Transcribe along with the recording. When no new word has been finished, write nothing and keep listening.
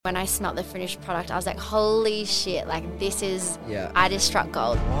When I smelled the finished product, I was like, holy shit, like this is, I just struck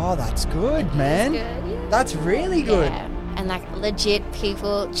gold. Oh, that's good, man. That's good, yeah. That's really good. Yeah. And like legit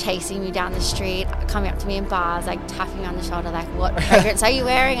people chasing me down the street, coming up to me in bars, like tapping me on the shoulder, like, what fragrance are you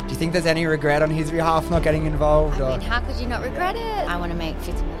wearing? Do you think there's any regret on his behalf not getting involved? I mean, how could you not regret it? I want to make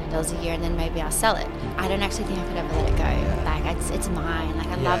 $50 million a year and then maybe I'll sell it. I don't actually think I could ever let it go. Yeah. Like it's mine. Like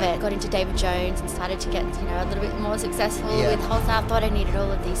I love it. Got into David Jones and started to get, a little bit more successful with wholesale. I thought I needed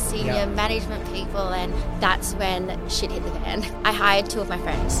all of these senior management people, and that's when shit hit the fan. I hired 2 of my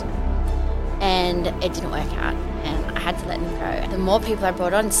friends and it didn't work out and I had to let them go. The more people I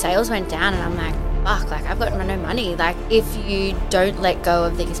brought on, sales went down, and I'm like, fuck, like I've got no money. Like if you don't let go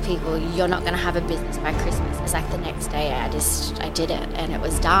of these people, you're not going to have a business by Christmas. It's like the next day I did it and it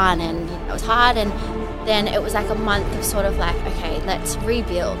was done, and it was hard, and then it was like a month of sort of like, okay, let's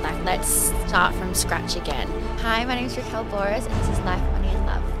rebuild, like let's start from scratch again. Hi, my name is Raquel Bouris and this is Life, Money and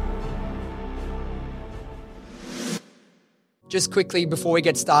Love. Just quickly before we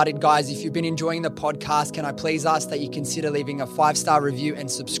get started, guys, if you've been enjoying the podcast, can I please ask that you consider leaving a 5-star review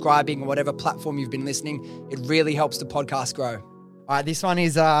and subscribing on whatever platform you've been listening. It really helps the podcast grow. All right, this one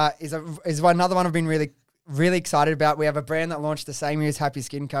is another one I've been really excited about. We have a brand that launched the same year as Happy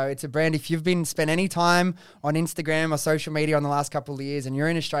Skin Co. It's a brand, if you've spent any time on Instagram or social media in the last couple of years and you're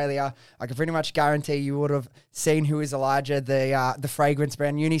in Australia, I can pretty much guarantee you would have seen Who is Elijah, the fragrance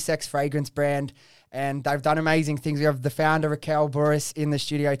brand, unisex fragrance brand. And they've done amazing things. We have the founder, Raquel, Bouris, in the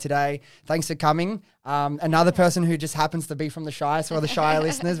studio today. Thanks for coming. Another person who just happens to be from the Shire. So all the Shire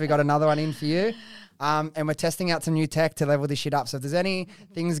listeners, we got another one in for you. And we're testing out some new tech to level this shit up. So if there's any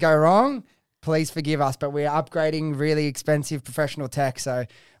things go wrong, please forgive us. But we're upgrading really expensive professional tech. So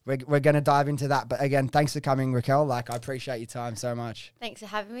we're going to dive into that. But again, thanks for coming, Raquel. Like, I appreciate your time so much. Thanks for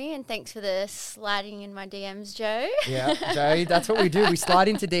having me, and thanks for the sliding in my DMs, Joe. Yeah, Joe, that's what we do. We slide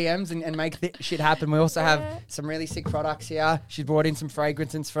into DMs and make shit happen. We also have some really sick products here. She's brought in some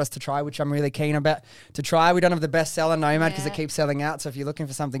fragrances for us to try, which I'm really keen about to try. We don't have the bestseller Nomad because it keeps selling out. So if you're looking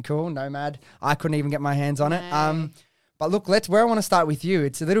for something cool, Nomad, I couldn't even get my hands on it. But look, where I want to start with you.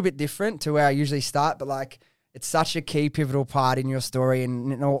 It's a little bit different to where I usually start, but like, it's such a key pivotal part in your story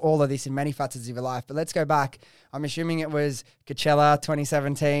and all of this in many facets of your life. But let's go back. I'm assuming it was Coachella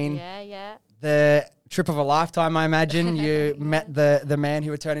 2017. Yeah. The trip of a lifetime, I imagine. You met the man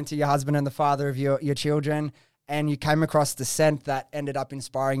who would turn into your husband and the father of your children, and you came across the scent that ended up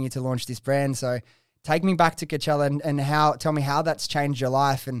inspiring you to launch this brand. So take me back to Coachella and tell me how that's changed your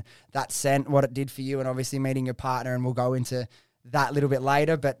life and that scent, what it did for you, and obviously meeting your partner, and we'll go into that a little bit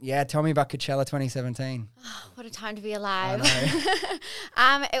later. But yeah, tell me about Coachella 2017. Oh, what a time to be alive.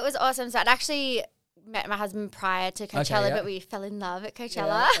 It was awesome. So I'd actually met my husband prior to Coachella, but we fell in love at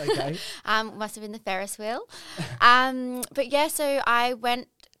Coachella. Yeah, okay. Must have been the Ferris wheel. But yeah, so I went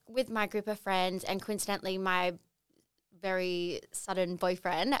with my group of friends, and coincidentally my very sudden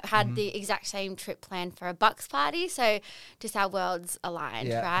boyfriend had the exact same trip planned for a Bucks party. So just our worlds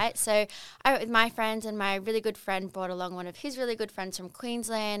aligned, right? So I went with my friends, and my really good friend brought along one of his really good friends from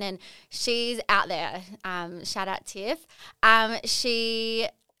Queensland, and she's out there. Shout out Tiff. She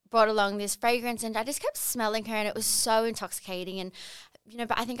brought along this fragrance, and I just kept smelling her, and it was so intoxicating. And,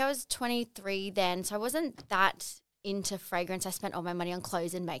 but I think I was 23 then, so I wasn't that into fragrance. I spent all my money on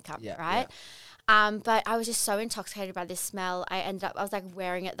clothes and makeup, right? Yeah. But I was just so intoxicated by this smell. I was like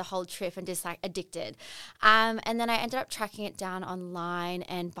wearing it the whole trip and just like addicted. And then I ended up tracking it down online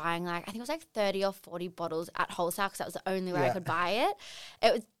and buying I think it was like 30 or 40 bottles at wholesale because that was the only way I could buy it.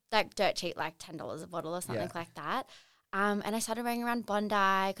 It was like dirt cheap, like $10 a bottle or something like that. And I started wearing around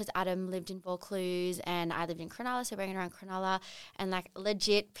Bondi because Adam lived in Vaucluse and I lived in Cronulla, so wearing around Cronulla, and like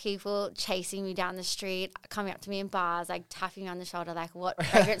legit people chasing me down the street, coming up to me in bars, like tapping me on the shoulder, like, what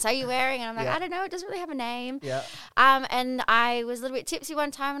fragrance are you wearing? And I'm like, I don't know, it doesn't really have a name. Yeah. And I was a little bit tipsy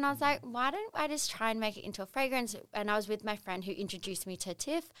one time, and I was like, why don't I just try and make it into a fragrance? And I was with my friend who introduced me to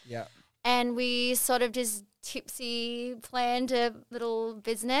Tiff. Yeah. And we sort of just tipsy planned a little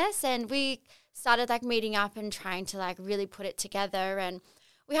business, and we started like meeting up and trying to like really put it together. And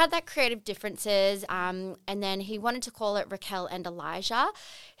we had like creative differences. And then he wanted to call it Raquel and Elijah.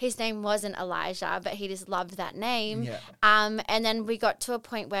 His name wasn't Elijah, but he just loved that name. Yeah. And then we got to a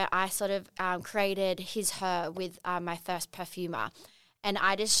point where I sort of created her with my first perfumer. And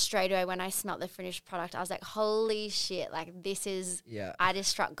I just straight away, when I smelled the finished product, I was like, holy shit, like this is, I just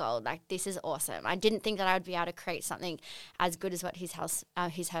struck gold. Like this is awesome. I didn't think that I would be able to create something as good as what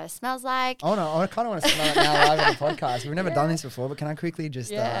her smells like. Oh no, I kind of want to smell it now live on the podcast. We've never done this before, but can I quickly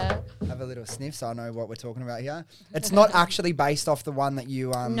just have a little sniff so I know what we're talking about here? It's not actually based off the one that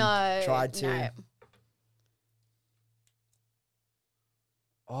you tried to. No.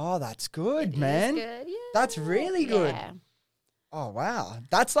 Oh, that's good, man. Good, yeah. That's really good. Yeah. Oh, wow.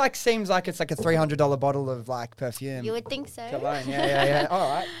 That's like, seems like it's like a $300 bottle of like perfume. You would think so. Cologne. Yeah. All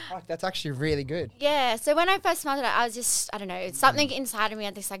right. Fuck, that's actually really good. Yeah. So when I first smelled it, I was just, I don't know, something inside of me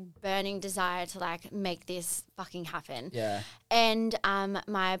had this like burning desire to like make this fucking happen. Yeah. And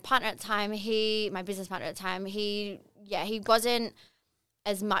my partner at the time, my business partner at the time, he wasn't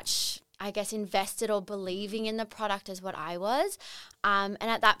as much, I guess, invested or believing in the product as what I was. And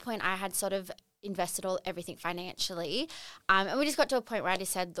at that point, I had sort of invested everything financially. And we just got to a point where I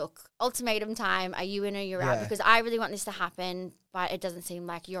just said, look, ultimatum time, are you in or you're out? Because I really want this to happen, but it doesn't seem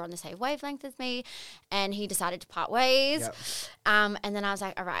like you're on the same wavelength as me. And he decided to part ways. Yep. And then I was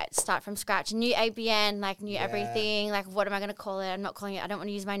like, all right, start from scratch. New ABN, like new everything. Like, what am I going to call it? I'm not calling it, I don't want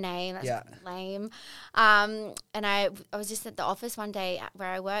to use my name. That's lame. And I was just at the office one day where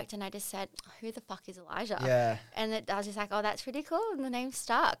I worked and I just said, who the fuck is Elijah? Yeah. And I was just like, oh, that's pretty cool. And the name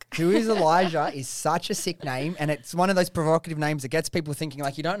stuck. Who is Elijah is such a sick name. And it's one of those provocative names that gets people thinking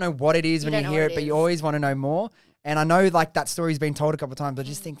like, you don't know what it is when you hear it, but you always want to know more. And I know like that story's been told a couple of times, but I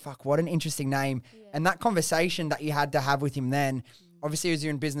just think, fuck, what an interesting name. Yeah. And that conversation that you had to have with him then, obviously as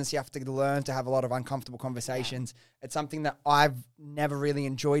you're in business, you have to learn to have a lot of uncomfortable conversations. Yeah. It's something that I've never really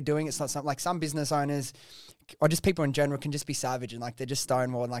enjoyed doing. It's not something like some business owners or just people in general can just be savage and like they're just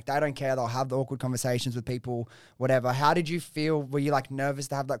stonewall and like they don't care. They'll have the awkward conversations with people, whatever. How did you feel? Were you like nervous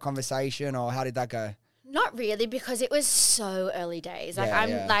to have that conversation or how did that go? Not really, because it was so early days.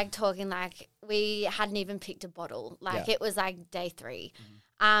 Like like talking like we hadn't even picked a bottle. Like it was like day 3.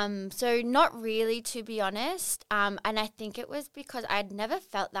 So not really, to be honest. And I think it was because I'd never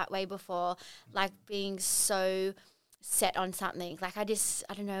felt that way before, like being so set on something. Like I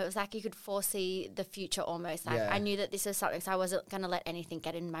don't know, it was like you could foresee the future almost. Like I knew that this was something, so I wasn't going to let anything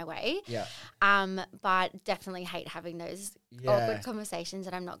get in my way. Yeah. But definitely hate having those awkward conversations,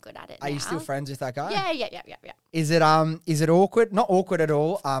 and I'm not good at it now. Are you still friends with that guy? Yeah. Is it awkward? Not awkward at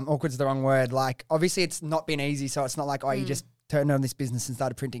all. Awkward's the wrong word. Like obviously it's not been easy, so it's not like, you just turned on this business and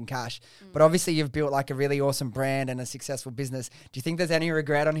started printing cash. But obviously you've built like a really awesome brand and a successful business. Do you think there's any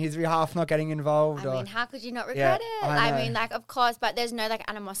regret on his behalf not getting involved? I mean, how could you not regret it? I mean, like, of course, but there's no like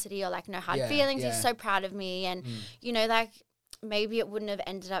animosity or like no hard feelings. He's so proud of me. And, you know, like maybe it wouldn't have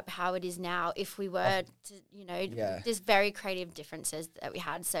ended up how it is now if we were to, you know, there's very creative differences that we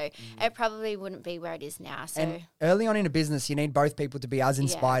had. So it probably wouldn't be where it is now. So and early on in a business, you need both people to be as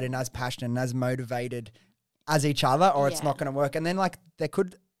inspired and as passionate and as motivated as each other, or it's not going to work. And then like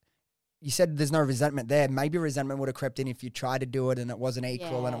you said there's no resentment there. Maybe resentment would have crept in if you tried to do it and it wasn't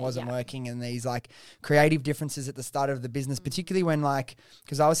equal and it wasn't working, and these like creative differences at the start of the business, particularly when like,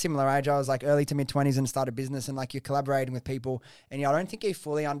 because I was similar age, I was like early to mid 20s and started business, and like you're collaborating with people and I don't think you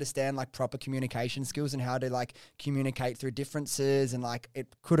fully understand like proper communication skills and how to like communicate through differences, and like it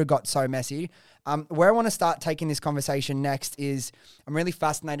could have got so messy. Where I want to start taking this conversation next is I'm really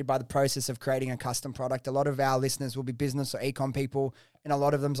fascinated by the process of creating a custom product. A lot of our listeners will be business or e-com people, and a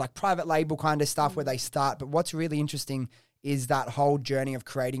lot of them's like private label kind of stuff where they start. But what's really interesting is that whole journey of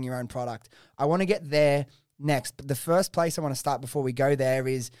creating your own product. I want to get there next, but the first place I want to start before we go there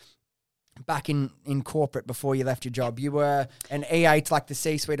is back in corporate before you left your job. You were an EA to like the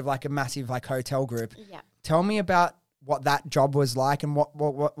C-suite of like a massive like hotel group. Yeah. Tell me about what that job was like and what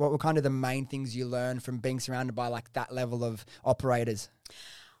were kind of the main things you learned from being surrounded by like that level of operators?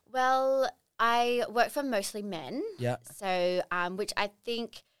 Well, I worked for mostly men. Yeah. So, which I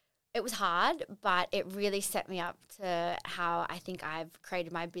think it was hard, but it really set me up to how I think I've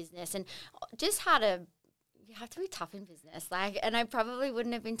created my business and just you have to be tough in business. Like, and I probably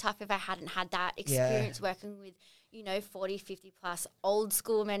wouldn't have been tough if I hadn't had that experience working with, you know, 40, 50 plus old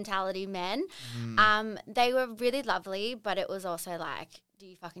school mentality men. They were really lovely, but it was also like, do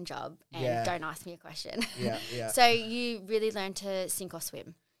your fucking job and don't ask me a question. So you really learn to sink or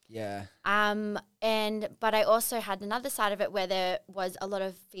swim. Yeah. But I also had another side of it where there was a lot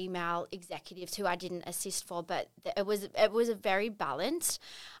of female executives who I didn't assist for, but it was a very balanced.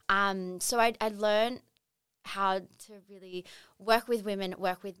 So I learned how to really work with women,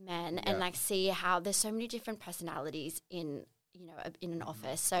 work with men, and like see how there's so many different personalities in an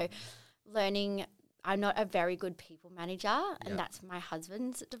office. So learning, I'm not a very good people manager, and that's my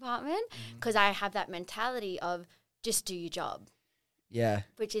husband's department, because I have that mentality of just do your job. Yeah.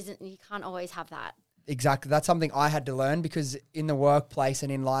 Which isn't, you can't always have that. Exactly. That's something I had to learn, because in the workplace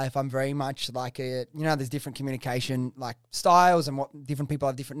and in life, I'm very much like there's different communication like styles and what different people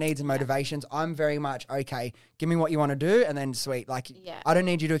have different needs and motivations. I'm very much, okay, give me what you want to do and then sweet. Like, I don't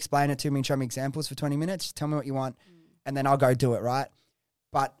need you to explain it to me and show me examples for 20 minutes. Just tell me what you want and then I'll go do it, right?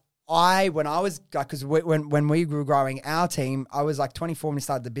 But when I was, because when we grew growing our team, I was like 24 when we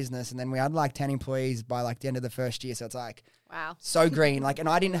started the business, and then we had like 10 employees by like the end of the first year. So it's like, wow, so green. Like, and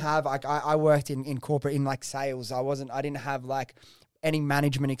I didn't have, like, I worked in corporate, in like sales. I didn't have like any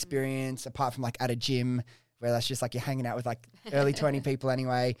management experience apart from like at a gym where that's just like you're hanging out with like early 20 people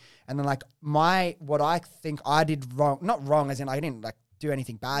anyway. And then like what I think I did wrong, not wrong as in I didn't like do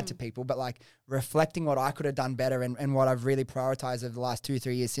anything bad to people, but like reflecting what I could have done better and what I've really prioritized over the last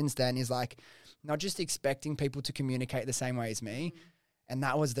 2-3 years since then is like not just expecting people to communicate the same way as me. And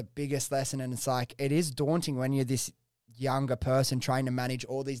that was the biggest lesson. And it's like, it is daunting when you're this younger person trying to manage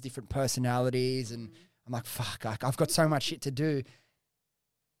all these different personalities. And I'm like, fuck, like I've got so much shit to do.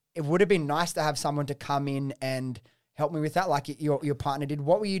 It would have been nice to have someone to come in and help me with that, like your partner did.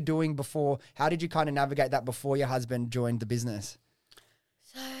 What were you doing before? How did you kind of navigate that before your husband joined the business?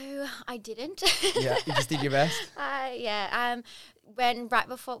 So I didn't. Yeah, you just did your best. When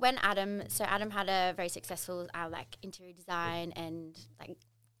Adam had a very successful like interior design and like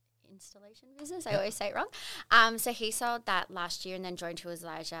installation business. I always say it wrong. So he sold that last year and then joined Who is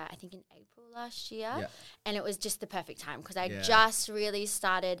Elijah, I think in April last year, and it was just the perfect time because I just really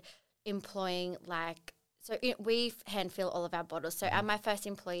started employing like. So we hand fill all of our bottles. So my first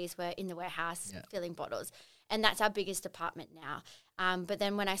employees were in the warehouse filling bottles. And that's our biggest department now. But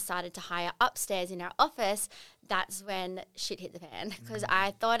then when I started to hire upstairs in our office, that's when shit hit the fan. Because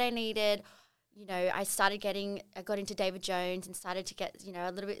I thought I needed, I got into David Jones and started to get,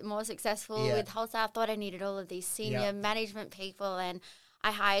 a little bit more successful with wholesale. I thought I needed all of these senior management people. And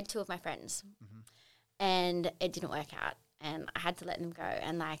I hired 2 of my friends. And it didn't work out. And I had to let them go.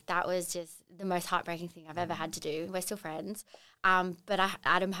 And, like, that was just the most heartbreaking thing I've ever had to do. We're still friends. But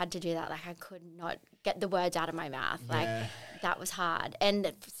Adam had to do that. Like, I could not get the words out of my mouth. Like, that was hard.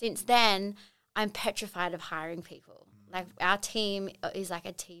 And since then, I'm petrified of hiring people. Like, our team is like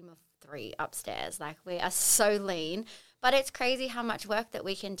a team of 3 upstairs. Like, we are so lean. But it's crazy how much work that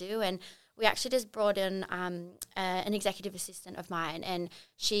we can do. And we actually just brought in an executive assistant of mine, and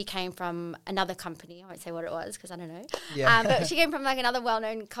she came from another company. I won't say what it was because I don't know. Yeah. But she came from like another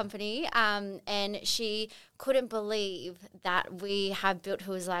well-known company, and she couldn't believe that we have built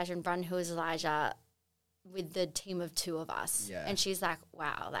Who is Elijah and run Who is Elijah with the team of 2 of us. Yeah. And she's like,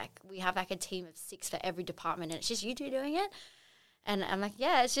 wow, like we have like a team of 6 for every department, and it's just you 2 doing it. And I'm like,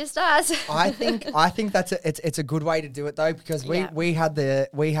 yeah, it's just us. I think that's it's a good way to do it though, because we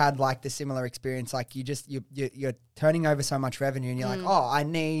had like the similar experience. Like you're turning over so much revenue and you're like, oh, I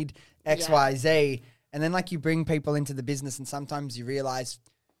need X, Y, Z. And then like you bring people into the business and sometimes you realize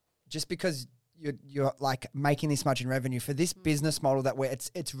just because you're like making this much in revenue for this business model that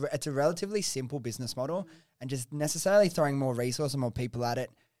it's a relatively simple business model, and just necessarily throwing more resources and more people at it,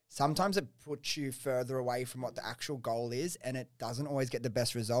 sometimes it puts you further away from what the actual goal is, and it doesn't always get the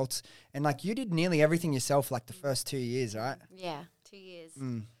best results. And like you did nearly everything yourself like the first 2 years, right? Yeah, 2 years.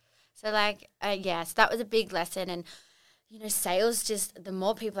 So like, so that was a big lesson. And, sales, just the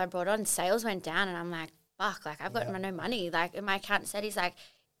more people I brought on, sales went down, and I'm like, fuck, like I've got no money. Like, and my accountant said, he's like,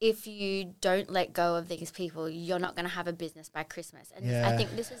 if you don't let go of these people, you're not going to have a business by Christmas. And I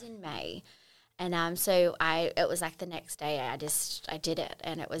think this was in May. And so it was like the next day I did it,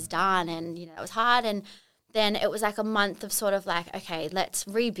 and it was done, and, it was hard. And then it was like a month of sort of like, okay, let's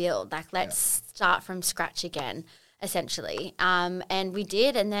rebuild, like let's start from scratch again, essentially. And we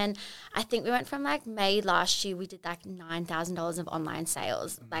did. And then I think we went from like May last year, we did like $9,000 of online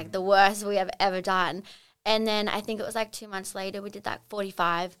sales, like the worst we have ever done. And then I think it was like 2 months later, we did like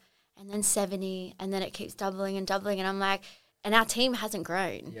 45 and then 70, and then it keeps doubling and doubling. And I'm like, and our team hasn't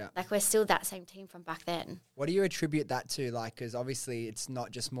grown. Yeah. Like, we're still that same team from back then. What do you attribute that to? Like, because obviously it's not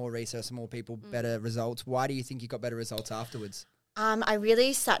just more resource, more people, better results. Why do you think you got better results afterwards? I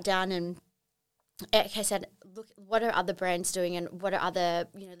really sat down and, like I said, look, what are other brands doing, and what are other,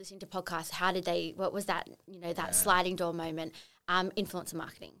 listening to podcasts? What was that, that sliding door moment? Influencer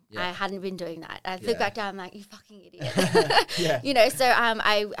marketing. Yeah. I hadn't been doing that. I look back down, I'm like, you fucking idiot. So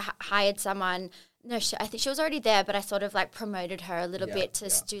I hired someone. No, I think she was already there, but I sort of like promoted her a little bit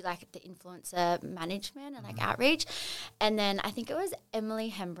to do like the influencer management and like outreach. And then I think it was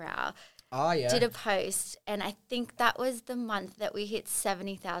Emily Hembrow did a post, and I think that was the month that we hit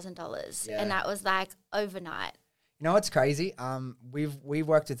 $70,000, and that was like overnight. You know what's crazy? We've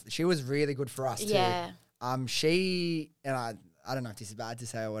worked with. She was really good for us too. Yeah. She and I don't know if this is bad to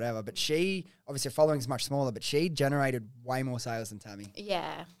say or whatever, but she, obviously her following is much smaller, but she generated way more sales than Tammy.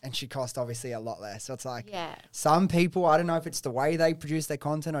 Yeah. And she cost obviously a lot less. So it's like, some people, I don't know if it's the way they produce their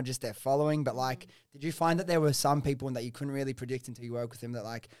content or just their following, but like, did you find that there were some people that you couldn't really predict until you work with them that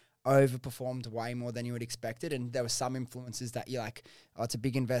like, overperformed way more than you would expected, and there were some influencers that you're like, oh, it's a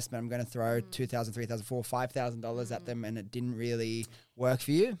big investment, I'm going to throw $2,000, $3,000, $4,000, $5,000 at them, and it didn't really work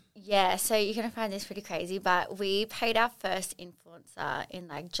for you? Yeah, so you're going to find this pretty crazy, but we paid our first influencer in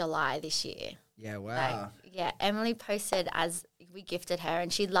like July this year. Yeah, wow. Emily posted as we gifted her,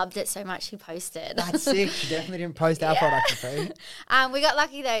 and she loved it so much she posted. That's sick. She definitely didn't post our product for free. We got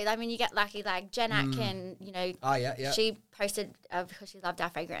lucky though. I mean, you get lucky. Like Jen Atkin, you know, she posted because she loved our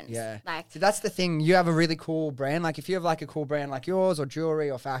fragrance. Yeah. Like, so that's the thing. You have a really cool brand. Like if you have like a cool brand like yours or jewelry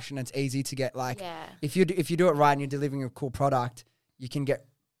or fashion, it's easy to get like, if you do it right and you're delivering a cool product, you can get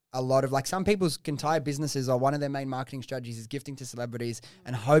a lot of, like, some people's entire businesses or one of their main marketing strategies is gifting to celebrities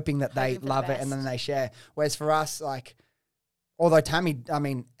and hoping that they love it and then they share. Whereas for us, like, although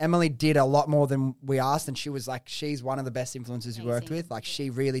Emily did a lot more than we asked, and she was like, she's one of the best influencers we worked with. Like, she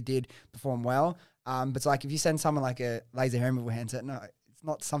really did perform well. But it's like, if you send someone like a laser hair removal handset, no, it's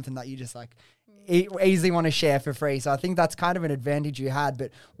not something that you just like easily want to share for free. So I think that's kind of an advantage you had.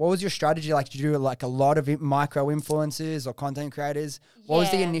 But what was your strategy? Like, did you do like a lot of micro influencers or content creators? What was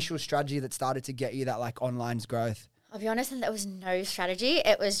the initial strategy that started to get you that like online growth? I'll be honest, and there was no strategy.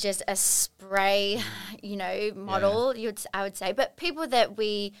 It was just a spray, model, I would say. But people that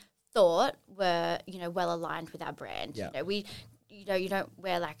we thought were, well aligned with our brand. Yeah. You don't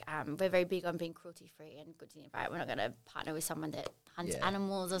wear like, we're very big on being cruelty free and good to the environment. We're not going to partner with someone that hunts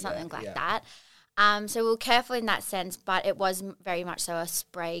animals or something like that. So we were careful in that sense, but it was very much so a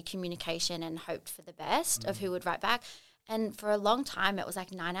spray communication and hoped for the best of who would write back. And for a long time, it was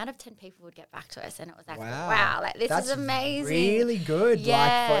like 9 out of 10 people would get back to us, and it was like, wow, like this is amazing. Really good,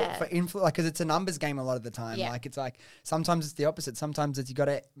 yeah. Like for like, because it's a numbers game a lot of the time. Yeah. Like it's like sometimes it's the opposite. Sometimes it's you got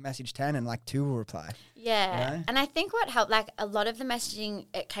to message 10 and like 2 will reply. Yeah, and I think what helped, like a lot of the messaging,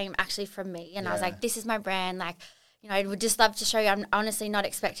 it came actually from me, and I was like, this is my brand, like. I would just love to show you. I'm honestly not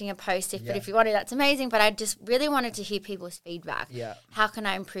expecting a post. But if you wanted, that's amazing. But I just really wanted to hear people's feedback. Yeah. How can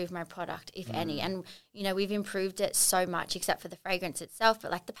I improve my product, if any? And, we've improved it so much, except for the fragrance itself,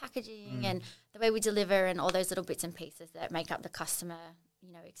 but like the packaging and the way we deliver and all those little bits and pieces that make up the customer,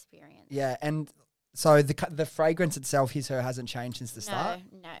 experience. Yeah. And so the fragrance itself, his, her, hasn't changed since the start?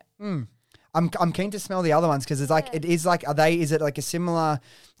 No. I'm keen to smell the other ones because it's like it is like is it like a similar,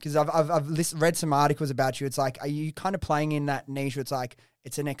 because I've read some articles about you. It's like, are you kind of playing in that niche where it's like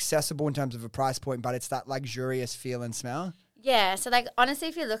it's an accessible in terms of a price point, but it's that luxurious feel and smell? Yeah. So like honestly,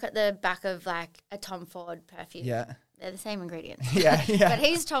 if you look at the back of like a Tom Ford perfume, they're the same ingredients. Yeah. But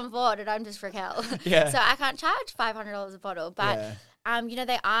he's Tom Ford and I'm just Raquel. Yeah. So I can't charge $500 a bottle, but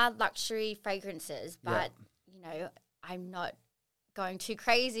they are luxury fragrances, but I'm not going too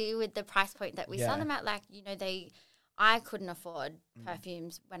crazy with the price point that we sell them at. Like, I couldn't afford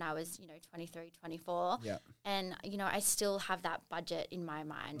perfumes when I was, 23, 24. Yeah. And, I still have that budget in my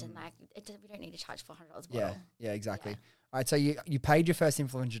mind. And like, we don't need to charge $400 a bottle. Yeah, exactly. Yeah. All right. So you paid your first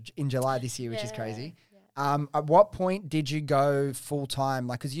influencer in July this year, which is crazy. Yeah. At what point did you go full time?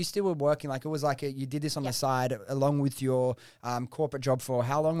 Like, because you still were working, like it was like you did this on the side along with your corporate job for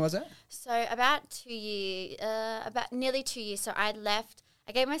how long was it? So about 2 years, about nearly 2 years. So I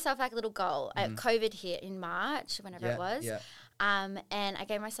gave myself like a little goal. COVID hit in March, whenever it was. Yeah. And I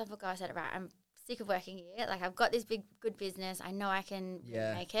gave myself a goal. I said, right, I'm sick of working here. Like I've got this good business. I know I can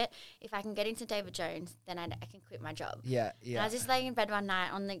really make it. If I can get into David Jones, then I can quit my job. Yeah. And I was just laying in bed one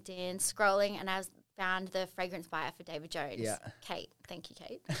night on LinkedIn, scrolling, and I found the fragrance buyer for David Jones. Yeah. Kate. Thank you,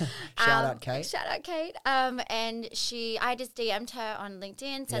 Kate. Shout out Kate. And I just DM'd her on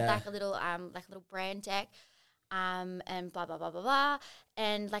LinkedIn, sent like a little brand deck. And blah, blah, blah, blah, blah.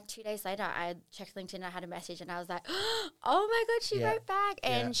 And like 2 days later, I checked LinkedIn and I had a message and I was like, oh my God, she wrote back.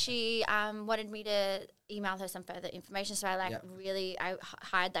 And she wanted me to email her some further information. So I I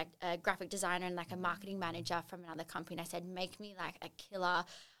hired like a graphic designer and like a marketing manager from another company. And I said, make me like a killer.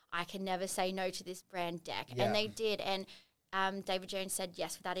 I can never say no to this brand deck. Yeah. And they did. And David Jones said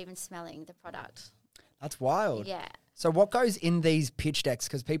yes without even smelling the product. That's wild. Yeah. So what goes in these pitch decks?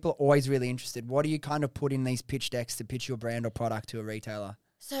 Because people are always really interested. What do you kind of put in these pitch decks to pitch your brand or product to a retailer?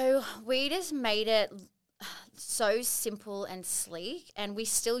 So we just made it so simple and sleek, and we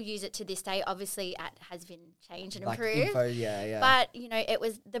still use it to this day. Obviously, it has been changed and improved. Info, yeah. But, it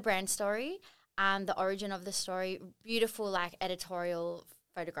was the brand story, the origin of the story, beautiful like editorial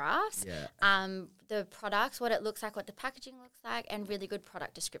photographs, the products, what it looks like, what the packaging looks like, and really good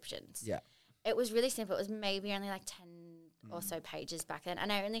product descriptions. Yeah. It was really simple. It was maybe only like 10 or so pages back then.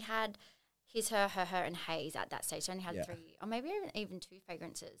 And I only had his, her, and Haze at that stage. So I only had 3 or maybe even 2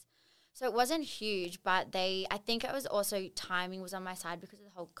 fragrances. So it wasn't huge, but I think it was also timing was on my side because of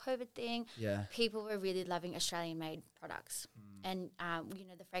the whole COVID thing. Yeah. People were really loving Australian-made products. And,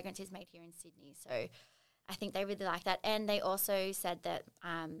 the fragrance is made here in Sydney. So I think they really like that. And they also said that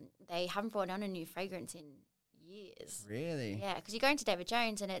they haven't brought on a new fragrance in years. Really? Yeah, because you go into David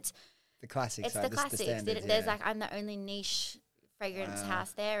Jones and it's the classics. It's the classics. There's I'm the only niche fragrance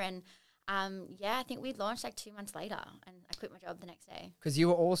house there. And I think we launched 2 months later and I quit my job the next day. Because you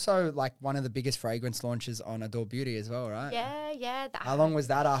were also one of the biggest fragrance launches on Adore Beauty as well, right? Yeah. How long was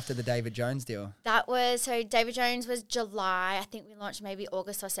that after the David Jones deal? So David Jones was July. I think we launched maybe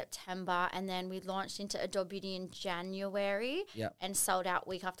August or September. And then we launched into Adore Beauty in January and sold out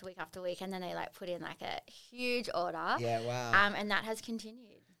week after week after week. And then they put in a huge order. Yeah, wow. And that has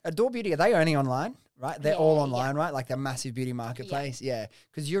continued. Adore Beauty, are they only online, right? They're all online, right? Like the massive beauty marketplace. Yeah.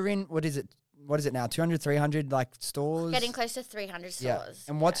 Because you're in, what is it now? 200, 300 stores? Getting close to 300 stores. Yeah.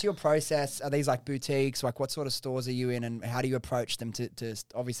 And what's your process? Are these boutiques? What sort of stores are you in and how do you approach them to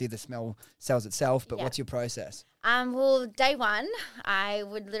obviously the smell sells itself, but what's your process? Well, day one, I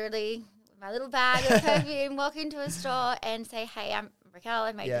would literally, with my little bag of perfume, walk into a store and say, hey, I'm Raquel,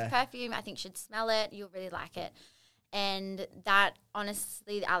 I made this perfume. I think you should smell it. You'll really like it. And that,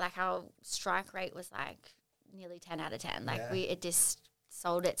 honestly, our strike rate was nearly 10 out of 10. It just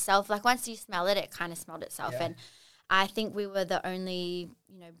sold itself. Once you smell it, it kind of smelled itself. Yeah. And I think we were the only,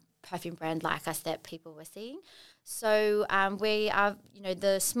 perfume brand like us that people were seeing. So we are,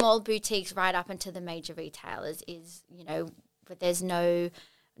 the small boutiques right up into the major retailers is, but there's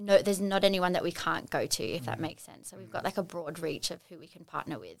there's not anyone that we can't go to, if that makes sense. So we've got a broad reach of who we can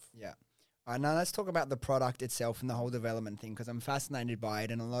partner with. Yeah. All right, now let's talk about the product itself and the whole development thing because I'm fascinated by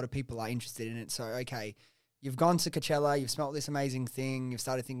it and a lot of people are interested in it. So, okay, you've gone to Coachella, you've smelt this amazing thing, you've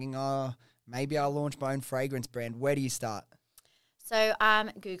started thinking, maybe I'll launch my own fragrance brand. Where do you start? So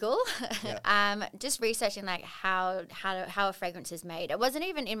Google, just researching how a fragrance is made. It wasn't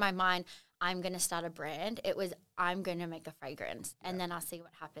even in my mind, I'm going to start a brand. It was, I'm going to make a fragrance and then I'll see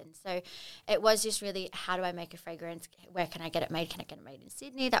what happens. So it was just really, how do I make a fragrance? Where can I get it made? Can I get it made in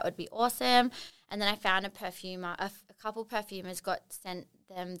Sydney? That would be awesome. And then I found a perfumer, a couple perfumers sent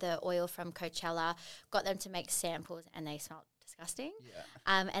them the oil from Coachella, got them to make samples and they smelled disgusting.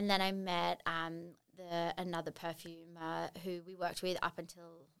 Yeah. And then I met another perfumer who we worked with up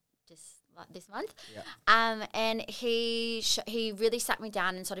until this month. Yeah. And he really sat me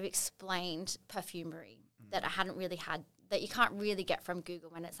down and sort of explained perfumery that I hadn't really had, that you can't really get from Google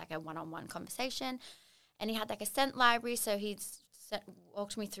when it's a one-on-one conversation. And he had a scent library, so he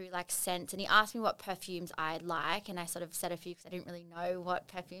walked me through scents, and he asked me what perfumes I like, and I sort of said a few because I didn't really know what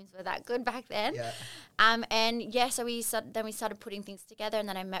perfumes were that good back then. Yeah. So we started putting things together, and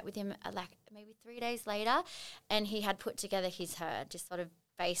then I met with him maybe 3 days later, and he had put together his her, just sort of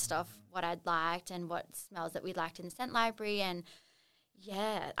based off what I'd liked and what smells that we liked in the scent library. And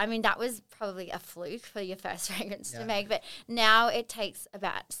yeah, I mean, that was probably a fluke for your first fragrance to make, but now it takes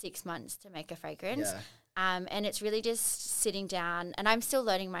about 6 months to make a fragrance. And it's really just sitting down, and I'm still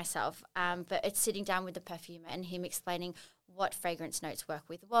learning myself, but it's sitting down with the perfumer and him explaining what fragrance notes work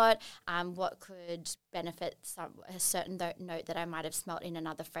with what could benefit a certain note that I might have smelt in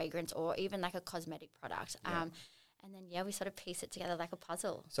another fragrance or even a cosmetic product. And then, we sort of piece it together like a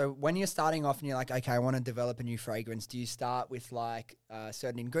puzzle. So when you're starting off and you're like, okay, I want to develop a new fragrance, do you start with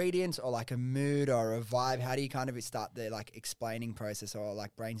certain ingredients or a mood or a vibe? How do you kind of start the explaining process or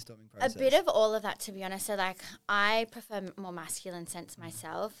brainstorming process? A bit of all of that, to be honest. So I prefer more masculine scents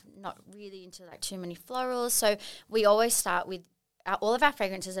myself, not really into too many florals. So we always start with, all of our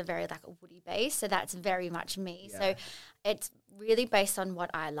fragrances are very a woody base, so that's very much me. Yeah. So it's really based on what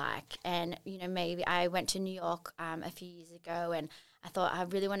I like. And, maybe I went to New York a few years ago and I thought I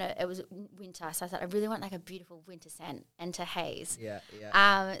really want to, it was winter, so I thought I really want a beautiful winter scent and to haze.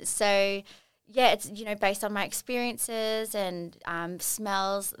 So it's, based on my experiences and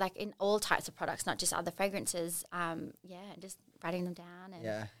smells, in all types of products, not just other fragrances. Just writing them down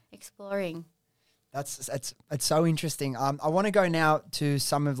and exploring. It's so interesting. I want to go now to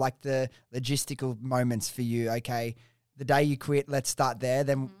some of the logistical moments for you. Okay, the day you quit, let's start there.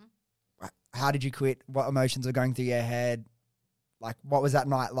 Then how did you quit? What emotions are going through your head? What was that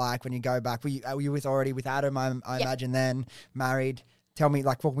night like when you go back? Were you with Adam, I imagine then, married? Tell me,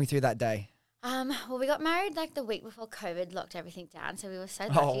 walk me through that day. Well, we got married the week before COVID locked everything down, so we were so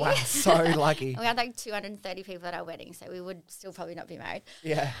lucky. Oh, wow, so lucky. We had 230 people at our wedding, so we would still probably not be married.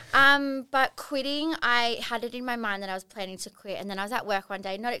 Yeah. But quitting, I had it in my mind that I was planning to quit, and then I was at work one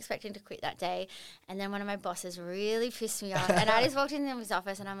day, not expecting to quit that day, and then one of my bosses really pissed me off, and I just walked into his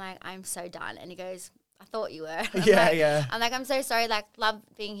office, and I'm like, I'm so done, and he goes, I thought you were. I'm like, I'm so sorry, love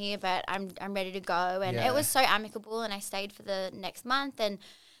being here, but I'm ready to go, and it was so amicable, and I stayed for the next month, and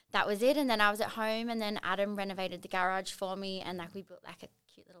that was it. And then I was at home, and then Adam renovated the garage for me, and like we built like a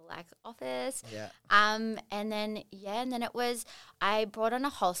cute little like office. Yeah. And then it was, I brought on a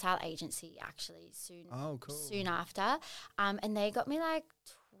wholesale agency actually soon after. And they got me like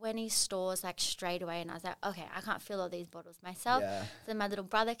 20 stores like straight away, and I was like, okay, I can't fill all these bottles myself. Yeah. So my little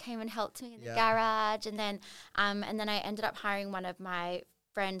brother came and helped me in the garage, and then I ended up hiring one of my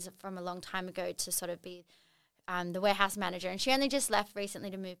friends from a long time ago to sort of be the warehouse manager, and she only just left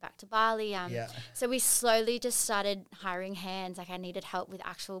recently to move back to Bali. So we slowly just started hiring hands. Like I needed help with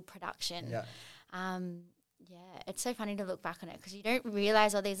actual production. Yeah. It's so funny to look back on it because you don't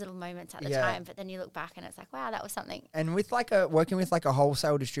realize all these little moments at the time, but then you look back and it's like, wow, that was something. And with like working with like a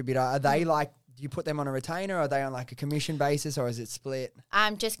wholesale distributor, are they like, do you put them on a retainer, or are they on like a commission basis, or is it split?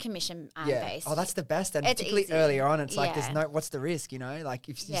 Just commission based. Oh, that's the best. And it's particularly easy. Earlier on, it's like what's the risk, you know? Like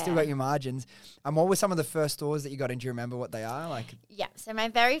if you still got your margins. What were some of the first stores that you got in? Do you remember what they are? Like so my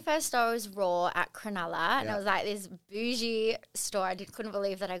very first store was Raw at Cronulla, and it was like this bougie store. I couldn't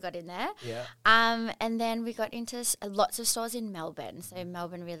believe that I got in there. Yeah. And then we got into lots of stores in Melbourne. So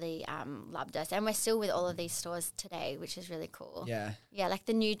Melbourne really loved us, and we're still with all of these stores today, which is really cool. Yeah. Yeah, like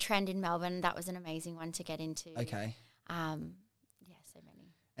the new trend in Melbourne, that was an amazing one to get into. Okay. So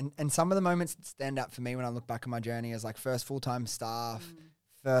many. And some of the moments that stand out for me when I look back on my journey as like first full-time staff,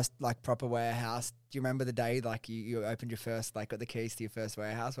 first like proper warehouse. Do you remember the day like you opened your first, like got the keys to your first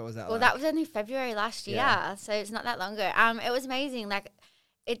warehouse? What was that like? Well, that was only February last year, so it's not that long ago. It was amazing. Like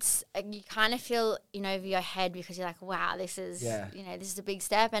it's you kind of feel in over your head because you're like, wow, this is this is a big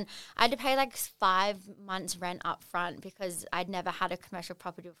step. And I had to pay like 5 months rent up front because I'd never had a commercial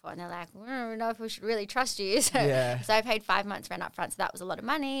property before, and they're like, we don't know if we should really trust you. So I paid 5 months rent up front, so that was a lot of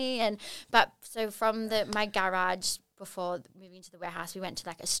money. But from my garage before moving to the warehouse, we went to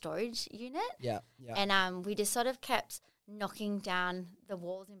like a storage unit. And we just sort of kept knocking down the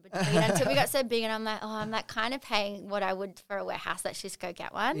walls in between until we got so big, and I'm like kind of paying what I would for a warehouse. Let's just go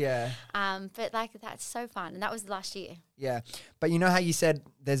get one. But like that's so fun, and that was last year. But you know how you said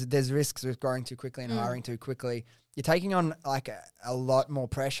there's risks with growing too quickly and hiring too quickly. You're taking on like a lot more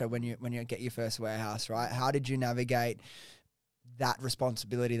pressure when you get your first warehouse, right? How did you navigate that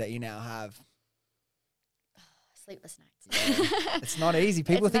responsibility that you now have? Sleepless nights. It's not easy.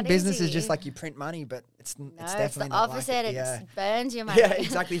 People think business is just like you print money, but it's definitely it's the not opposite. Like it burns your money. Yeah,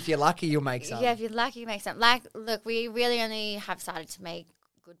 exactly. If you're lucky, you'll make some. Yeah, if you're lucky, you make some. Like, look, we really only have started to make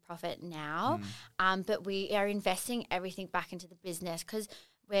good profit now, but we are investing everything back into the business because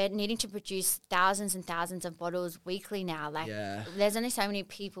we're needing to produce thousands and thousands of bottles weekly now. Like, there's only so many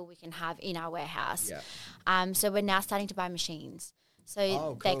people we can have in our warehouse. So we're now starting to buy machines.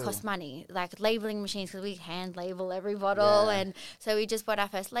 So they cost money, like labeling machines, because we hand label every bottle. And so we just bought our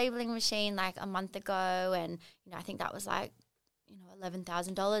first labeling machine like a month ago. And, I think that was like,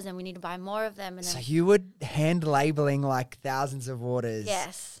 $11,000, and we need to buy more of them. And then so you were hand labeling like thousands of orders.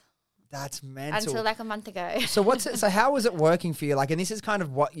 Yes. That's mental. Until like a month ago. So how was it working for you? Like, and this is kind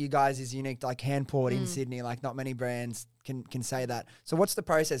of what you guys is unique, like hand poured in Sydney, like not many brands can say that. So what's the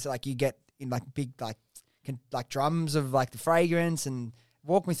process? Like you get in like big, like drums of like the fragrance, and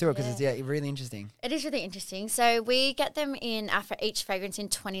walk me through it because it's really interesting. It is really interesting. So we get them in for each fragrance in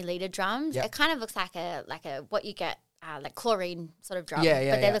 20-litre drums. It kind of looks like a what you get like chlorine sort of drum,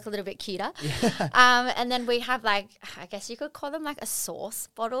 but they look a little bit cuter. And then we have like, I guess you could call them like a sauce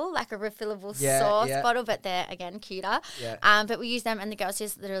bottle, like a refillable sauce bottle, but they're again cuter. But we use them, and the girls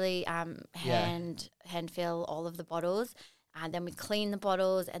just literally hand fill all of the bottles. And then we clean the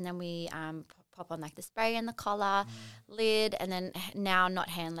bottles, and then we pop on like the spray and the collar, lid, and then now not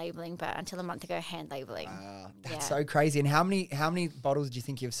hand labeling, but until a month ago hand labeling. That's so crazy. And how many bottles do you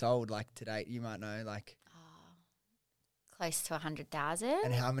think you've sold like to date? You might know like close to 100,000.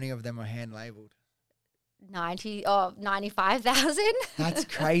 And how many of them are hand labeled? 95,000. That's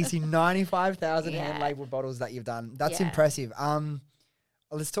crazy. 95,000 hand labeled bottles that you've done. That's impressive.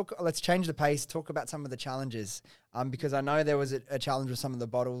 Let's change the pace, talk about some of the challenges. Because I know there was a challenge with some of the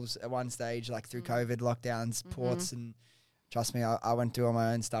bottles at one stage, like through COVID lockdowns, ports, and trust me, I went through all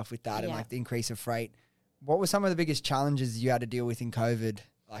my own stuff with that and like the increase of freight. What were some of the biggest challenges you had to deal with in COVID,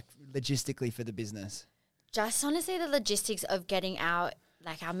 like logistically for the business? Just honestly, the logistics of getting our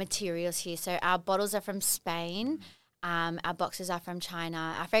materials here. So our bottles are from Spain. Our boxes are from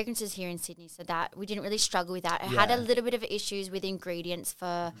China. Our fragrances here in Sydney, so that we didn't really struggle with that. I had a little bit of issues with ingredients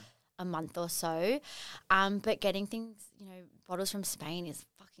for a month or so, but getting things, bottles from Spain is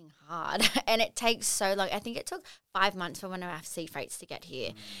fucking hard, and it takes so long. I think it took 5 months for one of our sea freights to get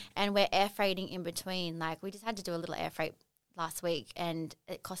here, and we're air freighting in between. Like we just had to do a little air freight last week, and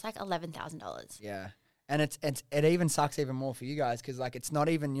it cost like $11,000. Yeah. And it even sucks even more for you guys because like you're not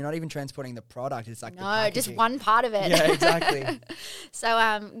even transporting the product. It's like just one part of it. Yeah, exactly. So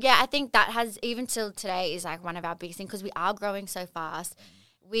I think that has even till today is like one of our biggest things because we are growing so fast.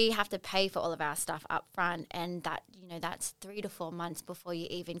 We have to pay for all of our stuff up front, and that that's 3 to 4 months before you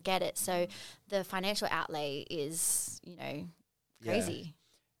even get it. So the financial outlay is crazy.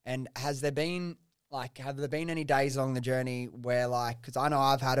 Yeah. And have there been any days along the journey where like, because I know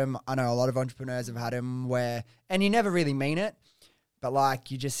I've had them, I know a lot of entrepreneurs have had them where, and you never really mean it, but like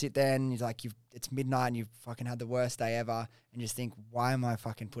you just sit there and you're like, it's midnight and you've fucking had the worst day ever and you just think, why am I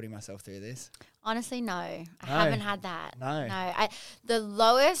fucking putting myself through this? Honestly, no. I haven't had that. No. The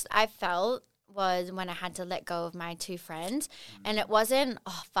lowest I felt was when I had to let go of my 2 friends, and it wasn't,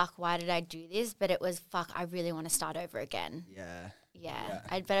 oh, fuck, why did I do this? But it was, fuck, I really want to start over again. Yeah.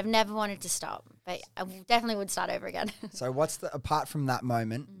 But I've never wanted to stop, but I definitely would start over again. So apart from that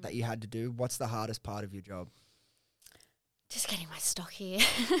moment that you had to do, what's the hardest part of your job? Just getting my stock here.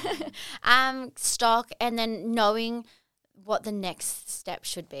 Stock, and then knowing what the next step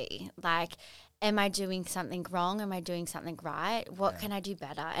should be. Like, am I doing something wrong? Am I doing something right? What can I do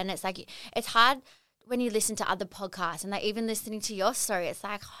better? And it's like, it's hard when you listen to other podcasts and like even listening to your story, it's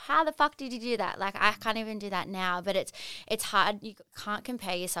like, how the fuck did you do that? Like, I can't even do that now, but it's hard. You can't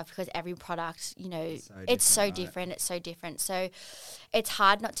compare yourself because every product, it's so different. It's so different. So it's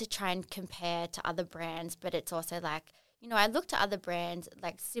hard not to try and compare to other brands, but it's also like, I look to other brands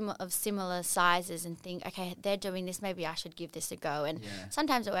like similar sizes and think, okay, they're doing this, maybe I should give this a go. And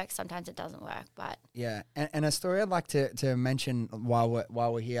sometimes it works, sometimes it doesn't work. But and a story I'd like to mention while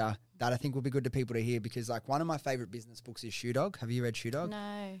we're here that I think will be good to people to hear, because like one of my favorite business books is Shoe Dog. Have you read Shoe Dog?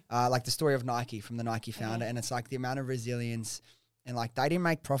 No. Like the story of Nike, from the Nike founder, and it's like the amount of resilience, and like they didn't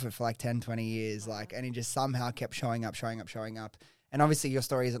make profit for like 10, 20 years, like, and he just somehow kept showing up. And obviously your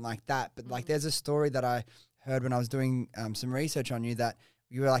story isn't like that, but like there's a story that I heard when I was doing some research on you that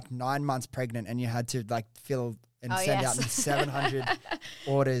you were like 9 months pregnant and you had to like fill and send out 700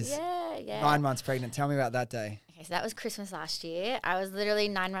 orders. Yeah. 9 months pregnant. Tell me about that day. Okay, so that was Christmas last year. I was literally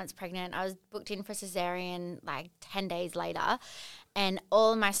 9 months pregnant. I was booked in for cesarean like 10 days later, and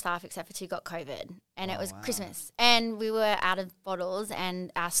all my staff except for 2 got COVID. And it was Christmas, and we were out of bottles,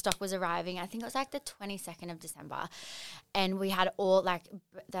 and our stock was arriving. I think it was like the 22nd of December, and we had all like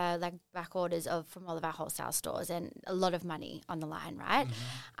the back orders from all of our wholesale stores, and a lot of money on the line, right?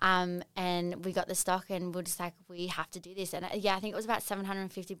 And we got the stock, and we're just like, we have to do this. And I think it was about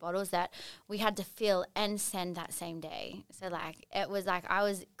 750 bottles that we had to fill and send that same day. So like it was like I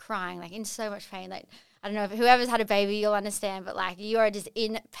was crying, like in so much pain, like. I don't know if whoever's had a baby, you'll understand, but like you are just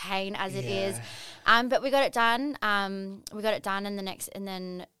in pain as it is. But we got it done. And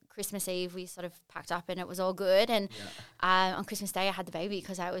then Christmas Eve we sort of packed up and it was all good. And on Christmas Day I had the baby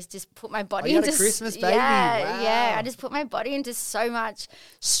because I was just put my body into Christmas baby. Yeah, I just put my body into so much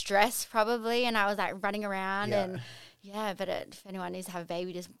stress probably, and I was like running around and. Yeah, but if anyone needs to have a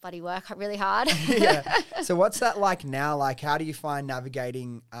baby, just bloody work really hard. So what's that like now? Like, how do you find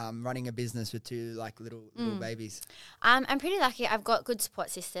navigating running a business with 2 like little babies? I'm pretty lucky. I've got good support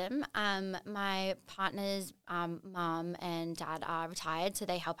system. My partner's mum and dad are retired, so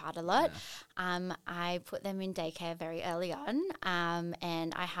they help out a lot. I put them in daycare very early on,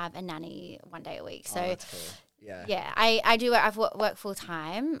 and I have a nanny 1 day a week. So. That's cool. Yeah, I do. I've worked full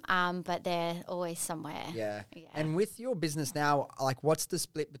time, but they're always somewhere. Yeah. And with your business now, like, what's the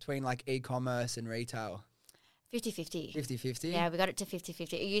split between like e-commerce and retail? 50-50. 50-50? Yeah, we got it to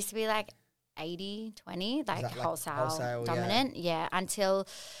 50-50. It used to be like 80-20, like wholesale dominant. Yeah, until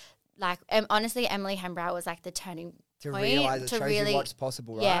like honestly, Emily Hembrow was like the turning to point realise it shows you what's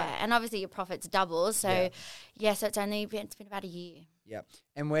possible, right? Yeah, and obviously your profits double. So so it's been about a year. Yeah.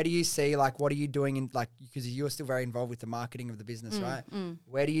 And where do you see, like, what are you doing in, like, because you're still very involved with the marketing of the business, right?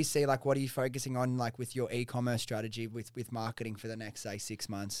 Where do you see, like, what are you focusing on, like, with your e-commerce strategy with marketing for the next, say, 6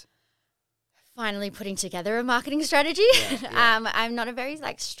 months? Finally putting together a marketing strategy. I'm not a very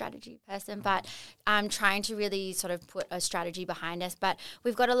like strategy person, but I'm trying to really sort of put a strategy behind us. But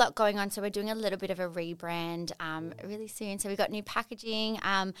we've got a lot going on, so we're doing a little bit of a rebrand really soon. So we've got new packaging,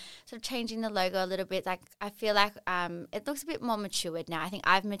 sort of changing the logo a little bit. Like I feel like it looks a bit more matured now. I think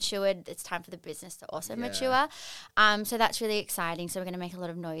I've matured. It's time for the business to also mature. So that's really exciting. So we're going to make a lot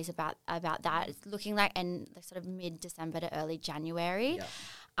of noise about that. It's looking like sort of mid-December to early January. Yeah.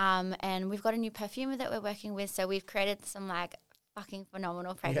 And we've got a new perfumer that we're working with. So we've created some like fucking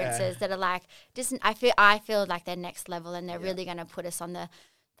phenomenal fragrances that are like just I feel like they're next level, and they're really going to put us on the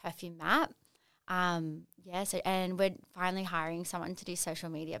perfume map. So and we're finally hiring someone to do social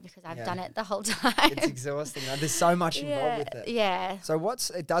media because I've done it the whole time. It's exhausting. There's so much involved with it. Yeah. So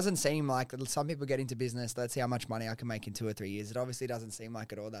it doesn't seem like some people get into business, let's see how much money I can make in 2 or 3 years. It obviously doesn't seem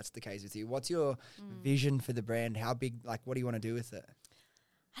like at all that's the case with you. What's your vision for the brand? How big, like, what do you want to do with it?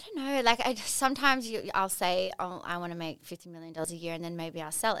 I don't know. Like, sometimes I'll say, I want to make $50 million a year, and then maybe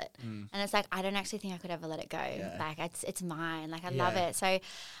I'll sell it. And it's like, I don't actually think I could ever let it go. Yeah. Like, it's mine. Like, I love it. So,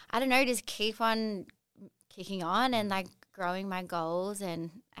 I don't know, just keep on kicking on and, like, growing my goals and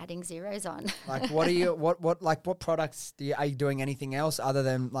adding zeros on. Like, what are you, what products are you doing anything else other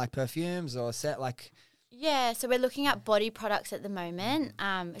than, like, perfumes or Yeah, so we're looking at body products at the moment.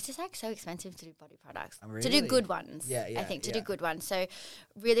 It's just like so expensive to do body products. Oh, really? To do good ones. Yeah, I think to do good ones. So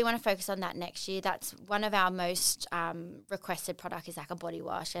really want to focus on that next year. That's one of our most requested product is like a body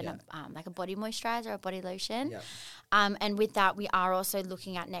wash and like a body moisturizer or a body lotion. Yeah. And with that, we are also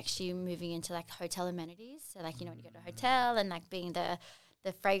looking at next year moving into like hotel amenities. So like, you know, when you go to a hotel and like being the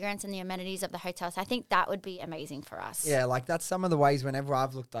fragrance and the amenities of the hotel. So I think that would be amazing for us. Yeah, like that's some of the ways whenever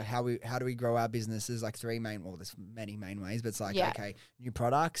I've looked like how do we grow our businesses, like there's many main ways, but it's like, okay, new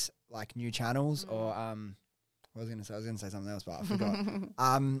products, like new channels or I was going to say something else, but I forgot.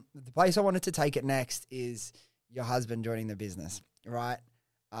 The place I wanted to take it next is your husband joining the business, right?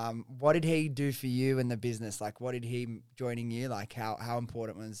 What did he do for you in the business? Like, what did he joining you? Like, how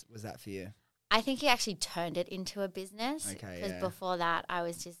important was that for you? I think he actually turned it into a business because before that I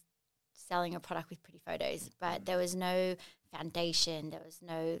was just selling a product with pretty photos, but there was no foundation, there was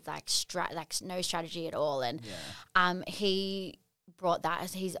no no strategy at all. And he brought that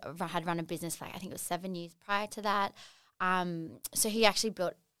as he's had run a business for I think it was 7 years prior to that. So he actually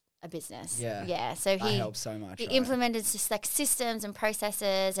built a business. Yeah. So that helps so much. He implemented just like systems and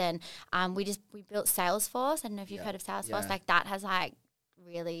processes, and we built Salesforce. I don't know if you've heard of Salesforce. Yeah. Like that has like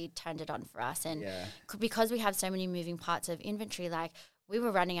really turned it on for us, and because we have so many moving parts of inventory, like we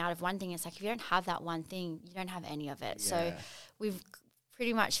were running out of one thing. It's like if you don't have that one thing, you don't have any of it. So we've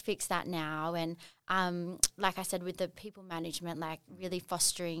pretty much fixed that now, and like I said, with the people management, like really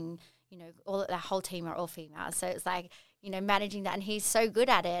fostering, you know, all the whole team are all females, so it's like, you know, managing that, and he's so good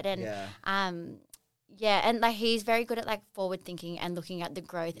at it, and and like he's very good at like forward thinking and looking at the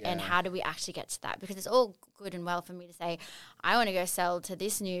growth and how do we actually get to that, because it's all good and well for me to say I want to go sell to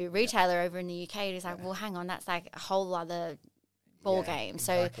this new retailer over in the UK. And he's like, well, hang on, that's like a whole other ball game.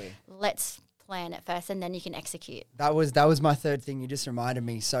 Exactly. So let's plan it first and then you can execute. That was my third thing. You just reminded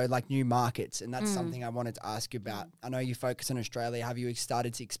me. So like new markets, and that's something I wanted to ask you about. I know you focus on Australia. Have you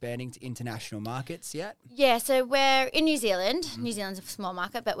started to expanding to international markets yet? Yeah, so we're in New Zealand. New Zealand's a small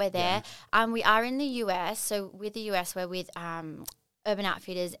market, but we're there. We are in the US. So with the US, we're with Urban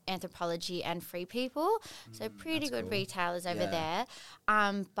Outfitters, Anthropologie, and Free People. So pretty good retailers over there.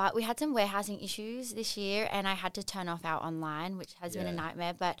 But we had some warehousing issues this year, and I had to turn off our online, which has been a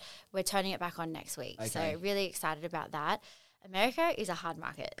nightmare, but we're turning it back on next week. Okay. So really excited about that. America is a hard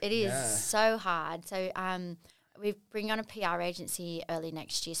market. It is so hard. So we bring on a PR agency early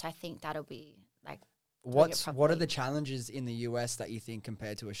next year, so I think that'll be like what are the challenges in the US that you think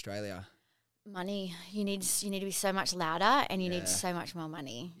compared to Australia? Money. You need to be so much louder, and you need so much more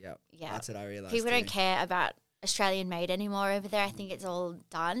money. Yeah, that's what I realised. People don't care about Australian made anymore over there. I think it's all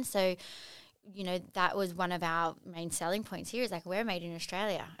done. So, you know, that was one of our main selling points here. Is like, we're made in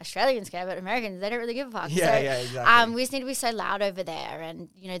Australia. Australians care, but Americans, they don't really give a fuck. Exactly. We just need to be so loud over there, and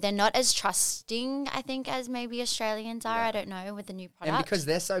you know, they're not as trusting, I think, as maybe Australians are. I don't know, with the new product. And because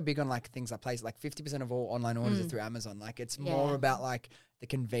they're so big on like things like places, like 50% of all online orders are through Amazon. Like it's more about like the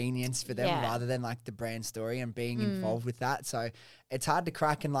convenience for them rather than like the brand story and being involved with that. So it's hard to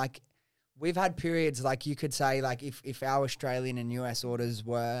crack. And like we've had periods, like you could say, like if our Australian and US orders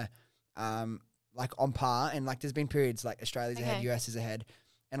were like on par, and like there's been periods like Australia's ahead, US is ahead.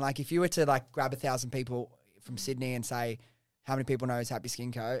 And like if you were to like grab 1,000 people from Sydney and say how many people knows Happy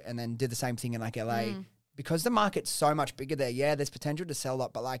Skin Co, and then do the same thing in like LA, because the market's so much bigger there, there's potential to sell a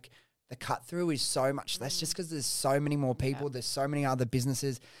lot, but like the cut through is so much less just because there's so many more people. There's so many other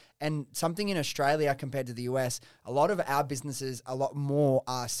businesses. And something in Australia compared to the US, a lot of our businesses, a lot more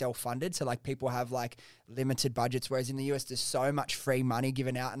are self-funded. So like people have like limited budgets, whereas in the US there's so much free money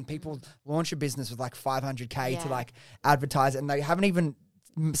given out, and people launch a business with like 500K to like advertise it, and they haven't even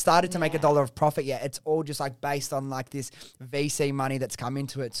started to make $1 of profit yet. It's all just like based on like this VC money that's come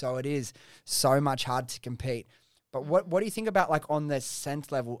into it. So it is so much hard to compete. But what do you think about like on the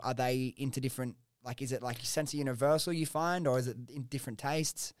scent level? Are they into different, like is it like scents are universal you find, or is it in different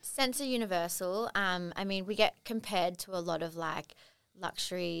tastes? Scents are universal. I mean, we get compared to a lot of like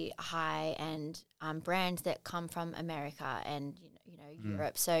luxury high-end brands that come from America, and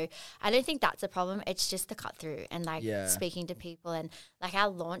Europe. So I don't think that's a problem. It's just the cut through and like speaking to people, and like our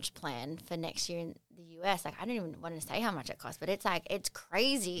launch plan for next year in the US, like I don't even want to say how much it costs, but it's like, it's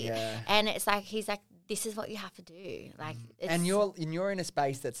crazy. And it's like, he's like, this is what you have to do. Like, and you're in a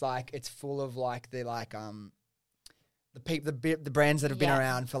space that's like, it's full of like the brands that have been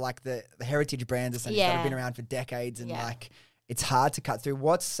around for like the heritage brands essentially that have been around for decades, and like it's hard to cut through.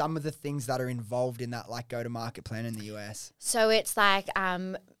 What's some of the things that are involved in that like go-to-market plan in the US? So it's like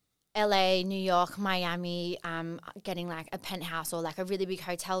LA, New York, Miami, getting like a penthouse or like a really big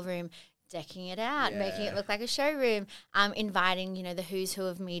hotel room, decking it out, making it look like a showroom, inviting, the who's who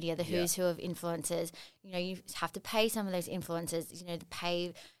of media, the who's who of influencers. You have to pay some of those influencers, to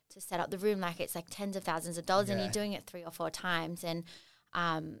pay to set up the room. Like it's like tens of thousands of dollars and you're doing it 3 or 4 times, and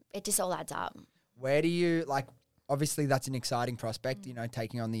it just all adds up. Where do you like, obviously that's an exciting prospect,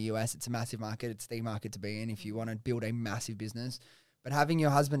 taking on the US. It's a massive market. It's the market to be in if you want to build a massive business. But having your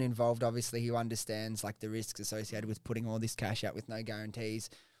husband involved, obviously, who understands like the risks associated with putting all this cash out with no guarantees.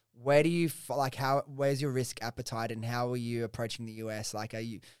 Where do you where's your risk appetite, and how are you approaching the US? Like,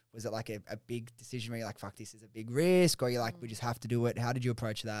 was it like a big decision where you're like, fuck, this is a big risk, or you're like, we just have to do it? How did you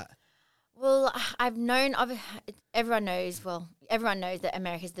approach that? Well, everyone knows that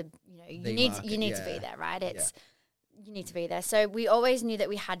America's you need to be there, right? You need to be there. So we always knew that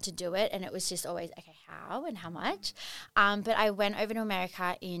we had to do it, and it was just always, okay, how and how much? But I went over to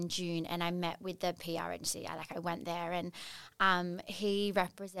America in June, and I met with the PR agency. I went there, and he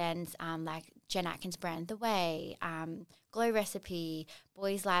represents like Jen Atkins' brand, The Way, Glow Recipe,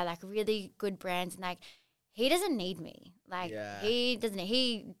 Boys Lie, like really good brands, and like he doesn't need me. Like he doesn't.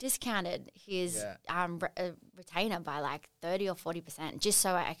 He discounted his retainer by like 30 or 40% just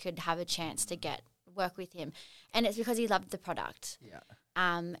so I could have a chance to work with him, and it's because he loved the product.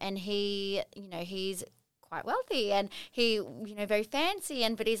 And he, he's quite wealthy, and he, very fancy,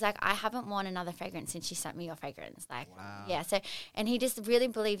 but he's like, I haven't worn another fragrance since you sent me your fragrance. Like, so, and he just really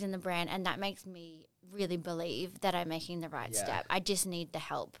believed in the brand, and that makes me really believe that I'm making the right step. I just need the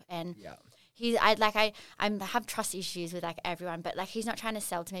help, and I have trust issues with like everyone, but like he's not trying to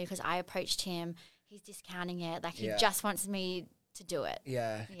sell to me because I approached him. He's discounting it. Like he just wants me to do it.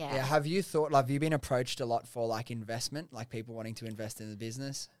 Have you been approached a lot for like investment, like people wanting to invest in the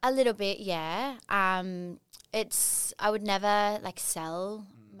business? A little bit, I would never like sell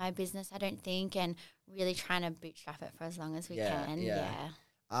my business, I don't think, and really trying to bootstrap it for as long as we can.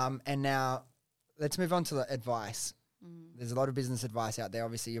 And now let's move on to the advice. There's a lot of business advice out there.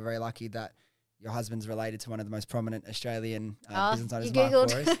 Obviously, you're very lucky that your husband's related to one of the most prominent Australian business owners, Mark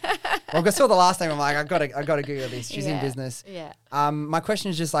Bouris. Well, I saw the last name. I'm like, I got to Google this. She's in business. My question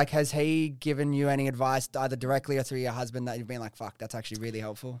is just like, has he given you any advice either directly or through your husband that you've been like, fuck, that's actually really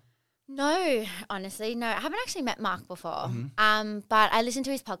helpful? No, honestly, no. I haven't actually met Mark before. But I listened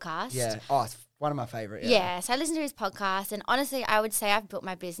to his podcast. It's one of my favorite. So I listened to his podcast, and honestly, I would say I've built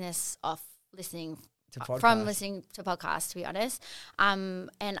my business off listening to podcasts, to be honest. And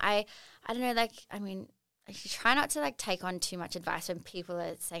I don't know, like, I mean, you try not to like take on too much advice when people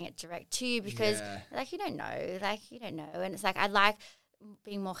are saying it direct to you, because you don't know, and it's like I like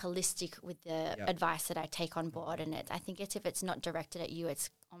being more holistic with the advice that I take on board, and I think if it's not directed at you, it's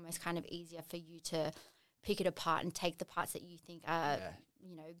almost kind of easier for you to pick it apart and take the parts that you think are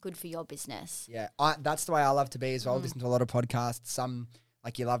good for your business. That's the way I love to be as well. Listen to a lot of podcasts. Some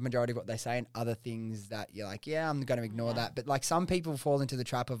like you love majority of what they say, and other things that you're like, I'm going to ignore that. But like some people fall into the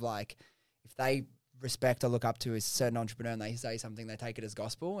trap of like, if they respect or look up to a certain entrepreneur and they say something, they take it as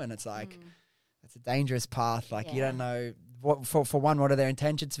gospel, and it's like it's a dangerous path. Like you don't know what for one, what are their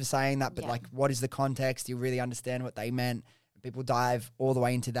intentions for saying that, but like what is the context? Do you really understand what they meant? People dive all the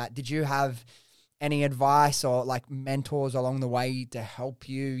way into that. Did you have any advice or like mentors along the way to help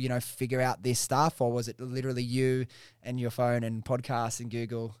you, figure out this stuff, or was it literally you and your phone and podcasts and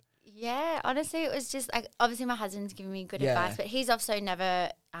Google? Yeah, honestly, it was just like, obviously my husband's giving me good advice, but he's also never,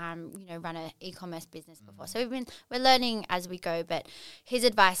 run an e-commerce business before. So we're learning as we go, but his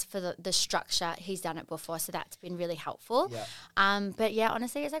advice for the structure, he's done it before. So that's been really helpful. But yeah,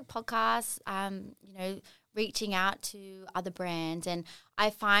 honestly, it's like podcasts, reaching out to other brands. And I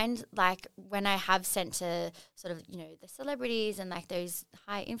find like when I have sent to sort of, the celebrities and like those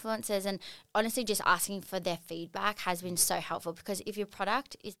high influencers, and honestly just asking for their feedback has been so helpful, because if your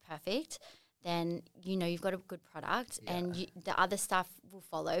product is perfect, then you've got a good product and the other stuff will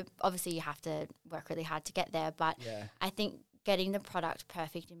follow. Obviously you have to work really hard to get there, but I think getting the product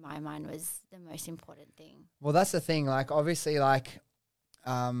perfect in my mind was the most important thing. Well, that's the thing. Like obviously like,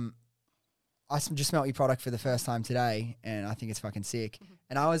 I just smelt your product for the first time today, and I think it's fucking sick.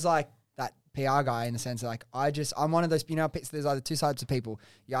 And I was like, that PR guy in the sense of like, I'm one of those, there's either two types of people.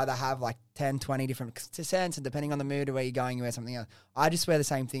 You either have like 10, 20 different scents, and depending on the mood or where you're going, you wear something else. I just wear the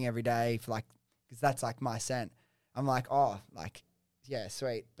same thing every day because that's like my scent. I'm like, oh, like, yeah,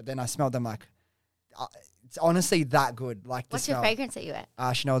 sweet. But then I smelled them like, it's honestly that good. Like, what's your fragrance that you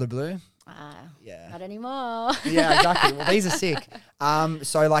wear? Chanel de Bleu. Yeah. Not anymore. Yeah, exactly. Well, these are sick.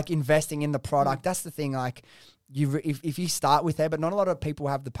 So like investing in the product, that's the thing. Like, if you start with it, but not a lot of people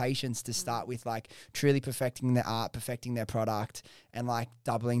have the patience to start with like truly perfecting their art, perfecting their product, and like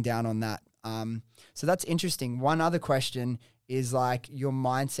doubling down on that. So that's interesting. One other question is like your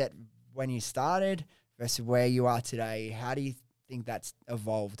mindset when you started versus where you are today. How do you think that's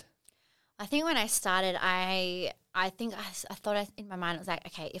evolved? I think when I started, I thought in my mind, it was like,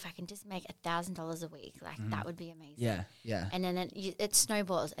 okay, if I can just make $1,000 a week, like that would be amazing. Yeah, yeah. And then it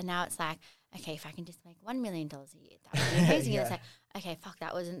snowballs, and now it's like, okay, if I can just make $1 million a year, that would be amazing. And it's like, okay, fuck,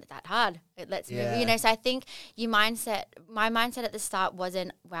 that wasn't that hard. Let's move. So I think my mindset at the start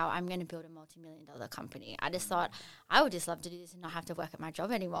wasn't, wow, I'm going to build a multi-million-dollar company. I just thought I would just love to do this and not have to work at my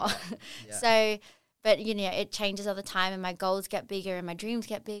job anymore. So. But, it changes all the time, and my goals get bigger and my dreams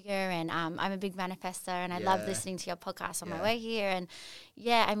get bigger, and I'm a big manifestor, and I love listening to your podcast on my way here. And,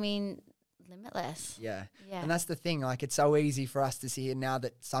 limitless. Yeah. And that's the thing. Like, it's so easy for us to see here now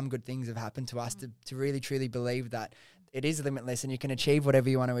that some good things have happened to us to really, truly believe that it is limitless and you can achieve whatever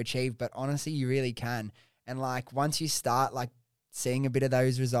you want to achieve. But honestly, you really can. And, like, once you start, like, seeing a bit of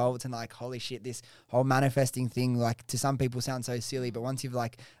those results and like, holy shit, this whole manifesting thing, like, to some people sounds so silly, but once you've,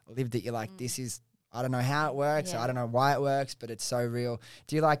 like, lived it, you're like, this is... I don't know how it works. I don't know why it works, but it's so real.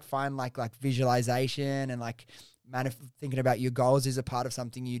 Do you like find like visualization and like thinking about your goals is a part of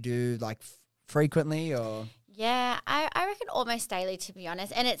something you do like frequently or? Yeah, I reckon almost daily, to be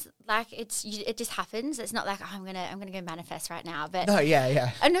honest. And it's like it just happens. It's not like I'm gonna go manifest right now. But no,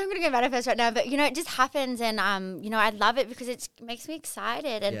 yeah. I know I'm gonna go manifest right now, but it just happens, and I love it because it makes me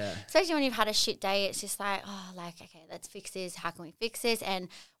excited. And especially when you've had a shit day, it's just like, oh, like, okay, let's fix this. How can we fix this? And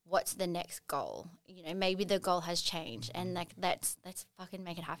what's the next goal? Maybe the goal has changed, and like let's fucking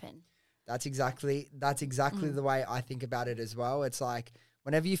make it happen. That's exactly the way I think about it as well. It's like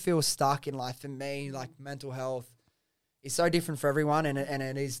whenever you feel stuck in life, for me, like mental health is so different for everyone, and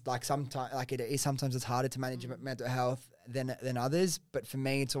it is like sometimes it's harder to manage mental health than others. But for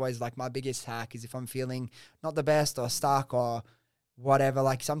me, it's always like my biggest hack is if I'm feeling not the best or stuck or whatever.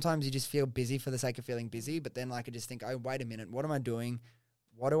 Like sometimes you just feel busy for the sake of feeling busy, but then like I just think, oh, wait a minute, what am I doing?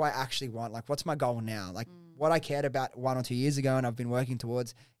 What do I actually want? Like, what's my goal now? Like, what I cared about 1 or 2 years ago and I've been working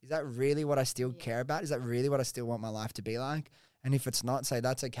towards, is that really what I still care about? Is that really what I still want my life to be like? And if it's not, say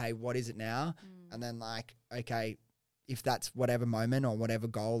that's okay, what is it now? And then like, okay, if that's whatever moment or whatever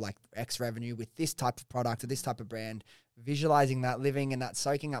goal, like X revenue with this type of product or this type of brand, visualizing that, living in that,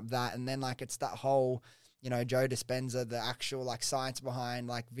 soaking up that. And then like, it's that whole, Joe Dispenza, the actual like science behind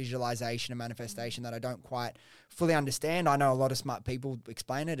like visualization and manifestation that I don't quite fully understand. I know a lot of smart people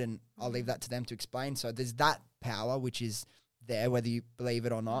explain it, and I'll leave that to them to explain. So there's that power, which is there, whether you believe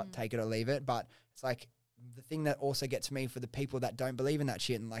it or not, take it or leave it. But it's like the thing that also gets me for the people that don't believe in that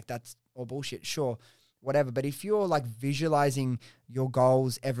shit and like that's all bullshit, sure, whatever. But if you're like visualizing your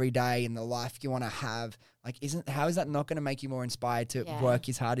goals every day and the life you want to have, like how is that not going to make you more inspired to work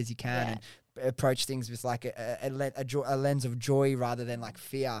as hard as you can and approach things with like a lens of joy rather than like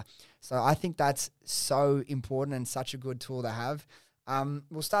fear? So I think that's so important and such a good tool to have.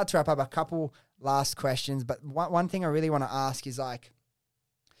 We'll start to wrap up. A couple last questions, but one thing I really want to ask is like,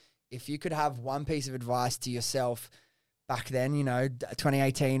 if you could have one piece of advice to yourself back then,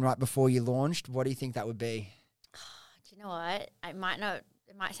 2018, right before you launched, what do you think that would be? Do you know what? It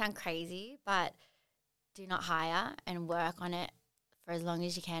might sound crazy, but do not hire and work on it for as long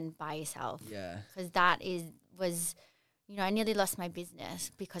as you can by yourself. Yeah. Because was I nearly lost my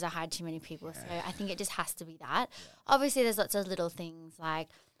business because I hired too many people. So I think it just has to be that. Yeah. Obviously, there's lots of little things like,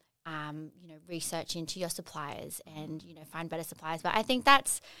 research into your suppliers and, find better suppliers. But I think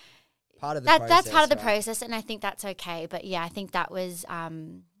that's part of the process. That's part of the process, and I think that's okay. But yeah, I think that was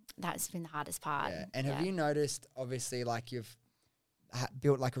that's been the hardest part. Yeah. And have you noticed, obviously, like you've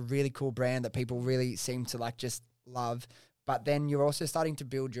built like a really cool brand that people really seem to like just love, but then you're also starting to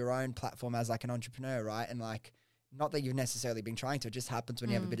build your own platform as like an entrepreneur, right? And like, not that you've necessarily been trying to, it just happens when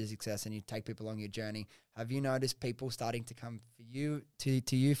you have a bit of success and you take people along your journey. Have you noticed people starting to come for you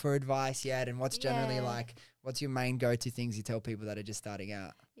to you for advice yet? And what's generally like, what's your main go-to things you tell people that are just starting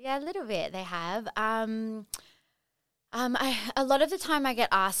out? Yeah, a little bit they have. A lot of the time I get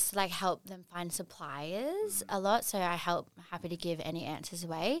asked to like help them find suppliers a lot. So happy to give any answers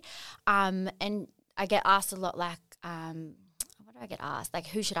away. And I get asked a lot like, what do I get asked? Like,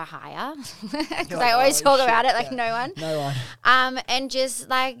 who should I hire? Because I always talk about it, like, no one. No one. And just,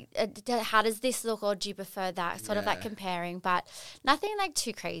 like, how does this look, or do you prefer that? Sort of, like, comparing, but nothing, like,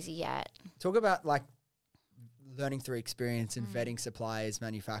 too crazy yet. Talk about, like, learning through experience and vetting suppliers,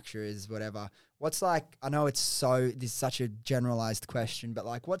 manufacturers, whatever. What's, like, I know this is such a generalized question, but,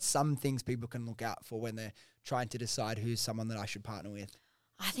 like, what's some things people can look out for when they're trying to decide who's someone that I should partner with?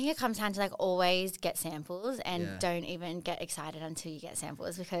 I think it comes down to, like, always get samples and don't even get excited until you get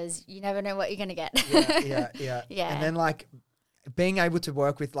samples, because you never know what you're going to get. Yeah. And then, like, being able to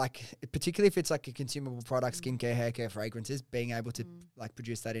work with, like, particularly if it's like a consumable product, skincare, hair care, fragrances, being able to like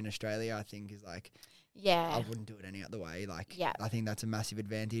produce that in Australia, I think is like, I wouldn't do it any other way. Like, I think that's a massive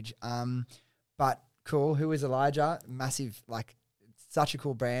advantage. But cool. Who is Elijah? Massive, like, such a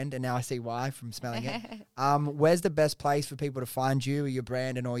cool brand, and now I see why from smelling it. Where's the best place for people to find you, your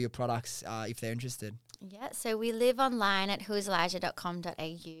brand, and all your products if they're interested? Yeah, so we live online at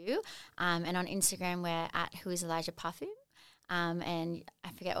whoiselijah.com.au, and on Instagram we're at whoiselijahparfum. And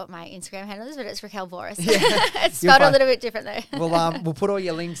I forget what my Instagram handle is, but it's Raquel Bouris. It's spelled a little bit different though. We'll put all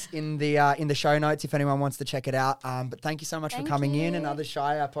your links in the show notes if anyone wants to check it out. But thank you so much for coming in. Another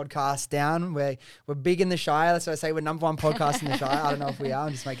Shire podcast down. We're big in the Shire. That's why I say we're number one podcast in the Shire. I don't know if we are.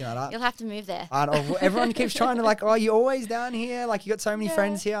 I'm just making that up. You'll have to move there. Everyone keeps trying to, like, oh, you're always down here. Like, you got so many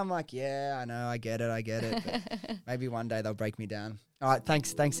friends here. I'm like, yeah, I know. I get it. But maybe one day they'll break me down. All right,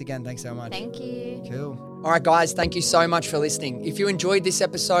 thanks again. Thanks so much. Thank you. Cool. All right, guys, thank you so much for listening. If you enjoyed this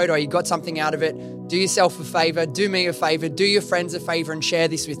episode or you got something out of it, do yourself a favor, do me a favor, do your friends a favor and share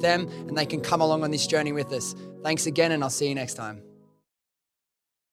this with them, and they can come along on this journey with us. Thanks again, and I'll see you next time.